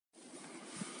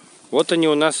Вот они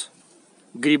у нас,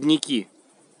 грибники.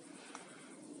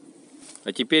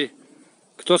 А теперь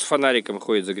кто с фонариком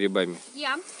ходит за грибами?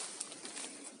 Я.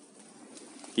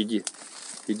 Иди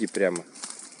прямо.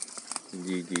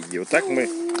 Иди.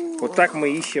 Вот так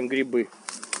мы ищем грибы.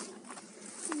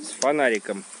 С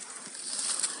фонариком.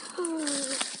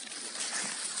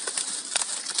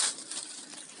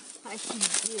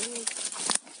 Офигеть.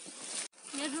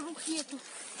 У меня же рук нету.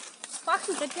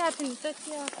 Пахнет опятами,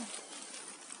 опята.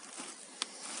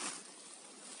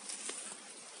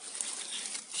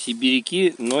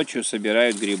 Сибиряки ночью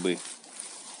собирают грибы.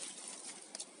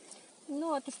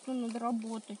 Ну, это что надо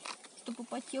работать, чтобы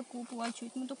ипотеку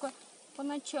уплачивать. Мы только по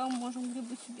ночам можем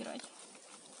грибы собирать.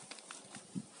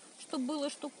 Чтобы было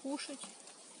что кушать.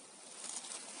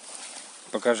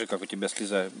 Покажи, как у тебя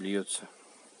слеза льется.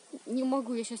 Не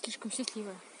могу, я сейчас слишком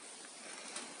счастливая.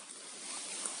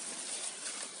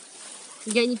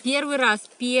 Я не первый раз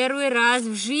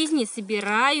в жизни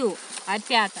собираю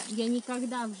опята. Я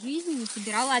никогда в жизни не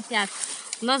собирала опят.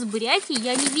 У нас в Бурятии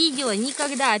я не видела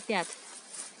никогда опят.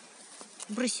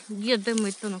 Брось, где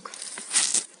мой тонок?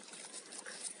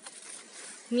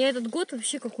 У меня этот год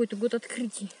вообще какой-то год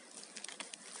открытий.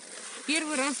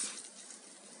 Первый раз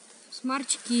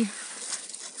сморчки.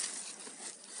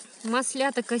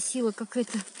 Маслята косила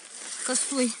какая-то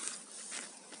косой.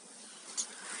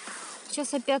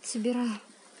 Сейчас опять собираю.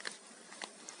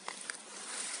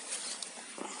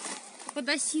 Под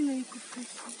осиной какой-то.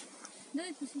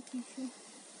 Дай посвети еще.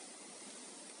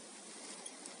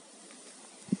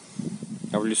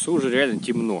 А в лесу уже реально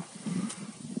темно.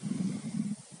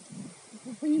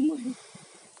 Я понимаю.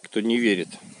 Кто не верит.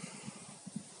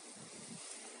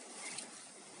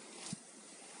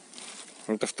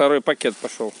 Это второй пакет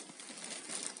пошел.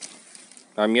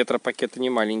 А метропакеты не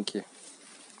маленькие.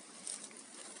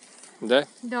 Да?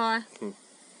 Да.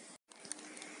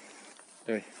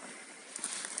 Давай.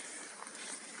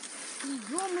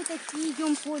 Идем мы такие,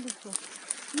 идем по лесу.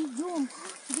 Идем.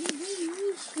 Грибы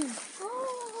ищем.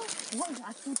 Ой,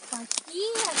 а тут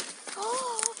пакет.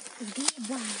 С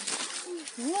грибами.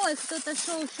 Ой, кто-то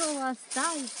шел,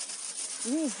 оставил.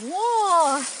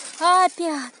 Ого!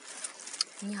 Опять.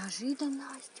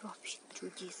 Неожиданность. Вообще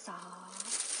чудеса.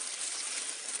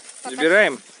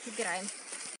 Забираем? Забираем.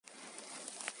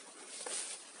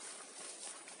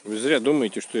 Вы зря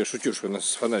думаете, что я шучу, что у нас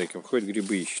с фонариком ходит,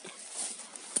 грибы ищет.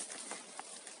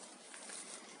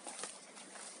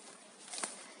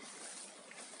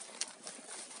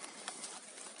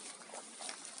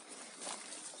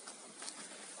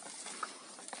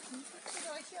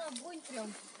 Вообще огонь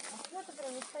прям. Охота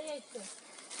прям настоящая.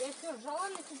 Я все жала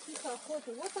на тихую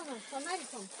охоту. Вот она, с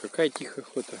фонариком. Какая тихая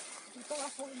охота.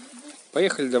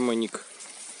 Поехали домой, Ник.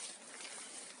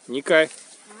 Никай.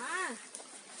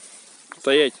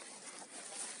 Стоять.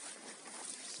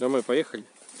 Домой поехали.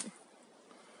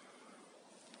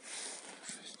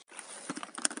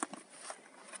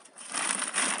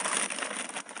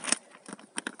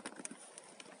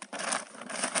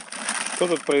 Что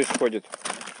тут происходит?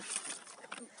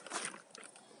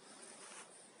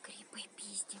 Грибы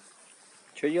пиздим.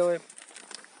 Что делаем?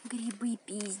 Грибы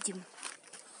пиздим.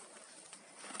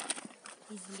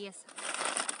 Из леса.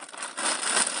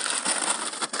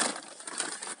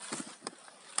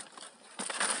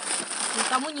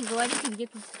 Никому не говорите, где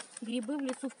тут грибы в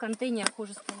лесу в контейнерах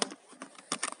уже стоят.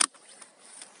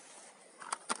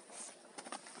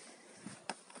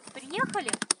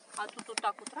 Приехали, а тут вот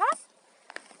так вот раз,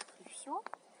 и все.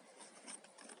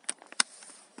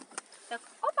 Так,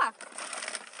 опа!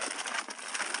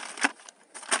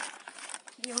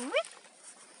 Грибы.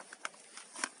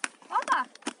 Опа!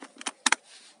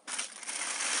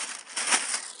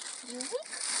 Грибы.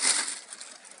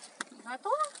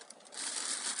 Готово?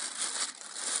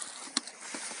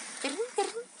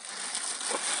 Тырн-тырн.